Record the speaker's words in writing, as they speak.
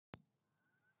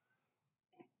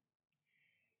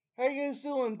How you guys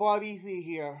doing? Bobby V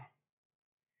here.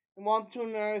 And welcome to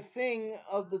another thing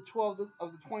of the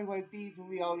 25 Days of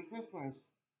Reality Christmas.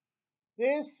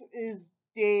 This is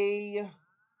day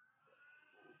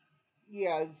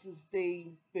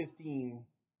 15.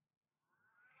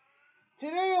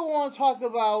 Today I want to talk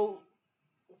about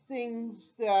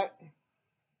things that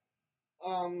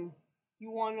you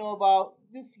want to know about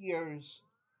this year's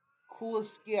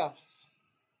coolest gifts.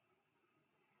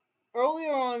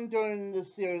 Earlier on during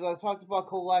this series I talked about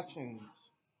collections.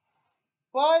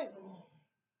 But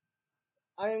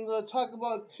I'm going to talk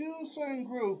about two certain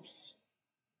groups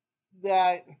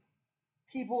that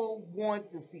people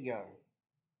want this year.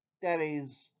 That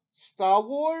is Star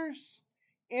Wars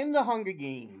and the Hunger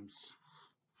Games.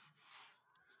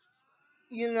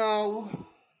 You know,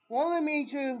 one of the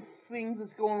major things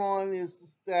that's going on is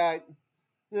that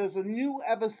there's a new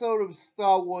episode of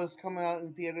Star Wars coming out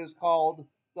in theaters called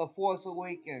The Force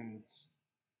Awakens.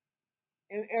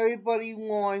 And everybody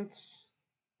wants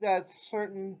that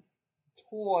certain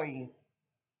toy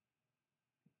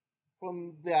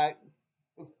from that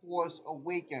The Force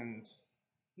Awakens.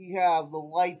 You have the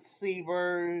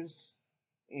lightsabers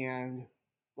and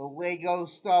the Lego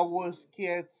Star Wars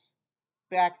kits,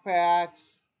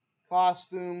 backpacks,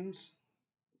 costumes.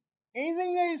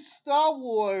 Anything that is Star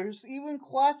Wars, even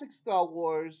classic Star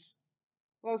Wars,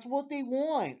 that's what they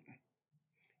want.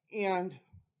 And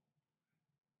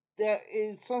that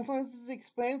is sometimes it's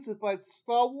expensive, but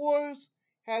Star Wars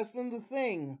has been the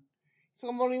thing.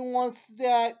 Somebody wants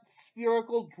that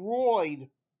spherical droid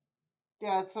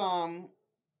that's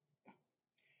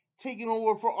taking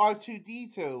over for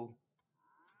R2-D2.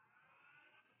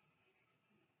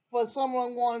 But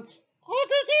someone wants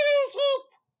R2-D2 soup,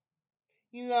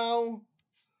 you know,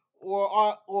 or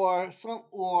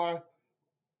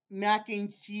mac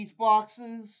and cheese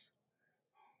boxes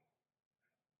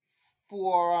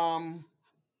for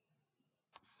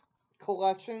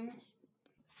collections.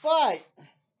 But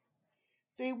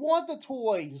they want the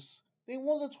toys. They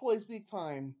want the toys big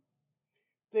time.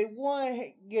 They want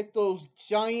to get those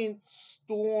giant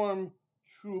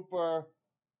stormtrooper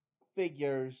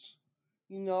figures,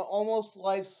 you know, almost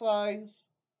life size.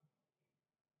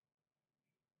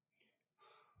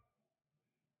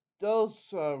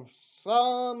 Those are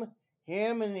some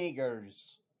ham and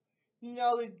eggers. You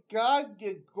know, they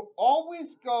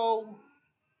always go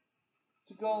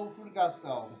for the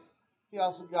gusto. They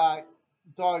also got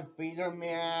Darth Vader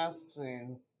masks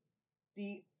and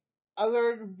the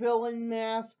other villain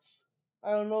masks. I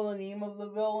don't know the name of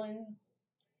the villain,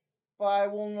 but I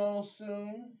will know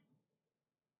soon.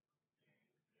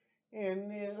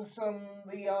 And the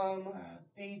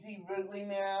Daisy Ridley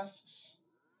masks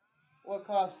or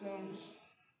costumes.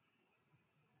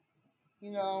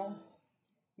 You know,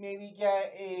 maybe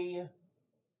get a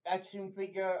action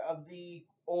figure of the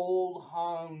old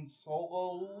Han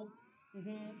Solo.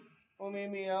 Or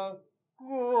maybe a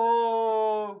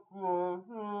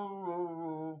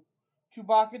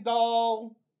Chewbacca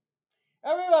doll.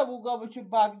 Everybody will go with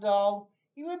Chewbacca doll.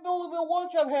 Even Build a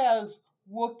Workshop has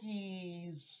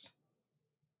Wookiees.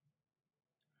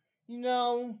 You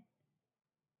know,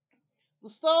 the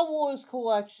Star Wars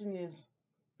collection is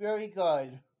very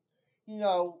good. You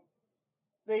know,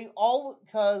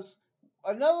 because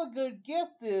another good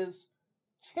gift is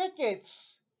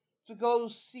tickets to go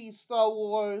see Star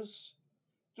Wars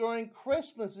during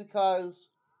Christmas, because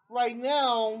right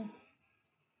now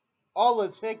all the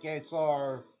tickets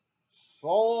are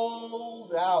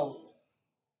sold out.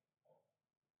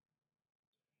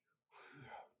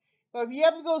 But if you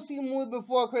have to go see a movie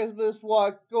before Christmas,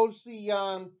 go see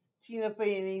Tina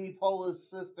Fey and Amy Poehler's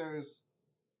sisters.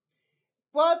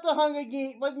 But the Hunger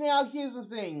Games. But now here's the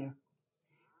thing.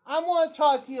 I want to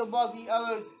talk to you about the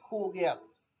other cool gift,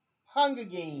 Hunger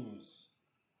Games.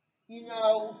 You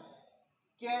know,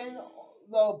 getting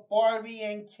the Barbie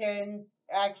and Ken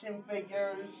action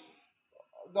figures,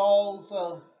 dolls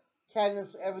of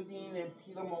Katniss Everdeen and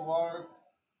Peter Millar.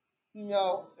 You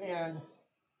know, and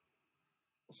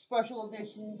special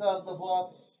editions of the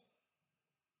books,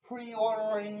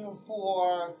 pre-ordering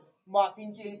for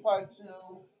Mockingjay Part 2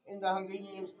 in the Hunger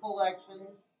Games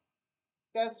collection.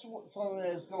 That's something that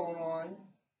is going on.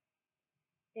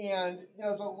 And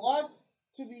there's a lot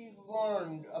to be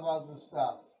learned about this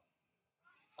stuff.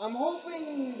 I'm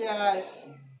hoping that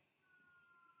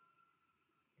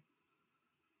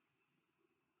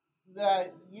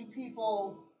you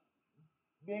people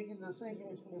make a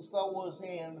decision between Star Wars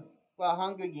and the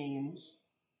Hunger Games.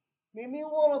 Maybe you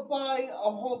want to buy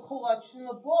a whole collection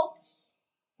of books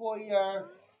for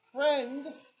your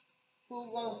friend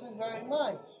who loves it very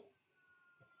much.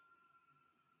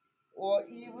 Or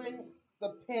even the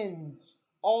pins,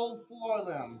 all four of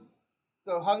them.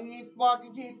 The Hunger Games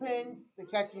Mockingjay pin, the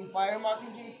Catching Fire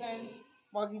Mockingjay pin,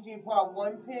 Mockingjay Part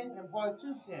 1 pin, and Part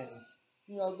 2 pin.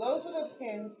 You know, those are the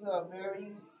pins that are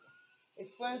very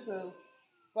expensive,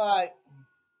 but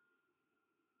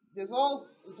it's a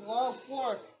lot of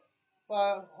work,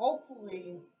 but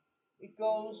hopefully it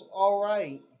goes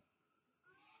alright.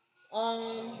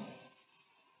 Um,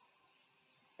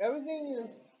 everything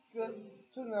is good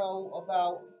to know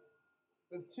about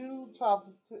the two top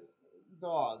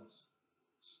dogs,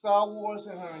 Star Wars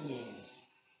and Hunger Games.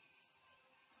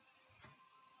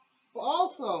 But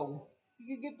also,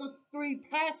 you can get the three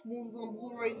past movies on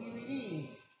Blu-ray DVD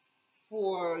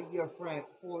for your friend,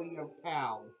 for your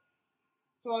pal.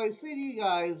 So I say to you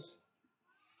guys,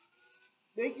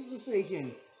 make a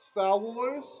decision: Star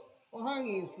Wars or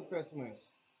Hunger Games for Christmas.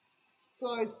 So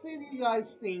I say to you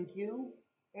guys, thank you,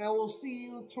 and I will see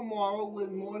you tomorrow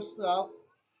with more stuff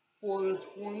for the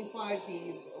 25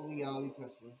 days of reality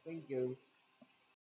Christmas. Thank you.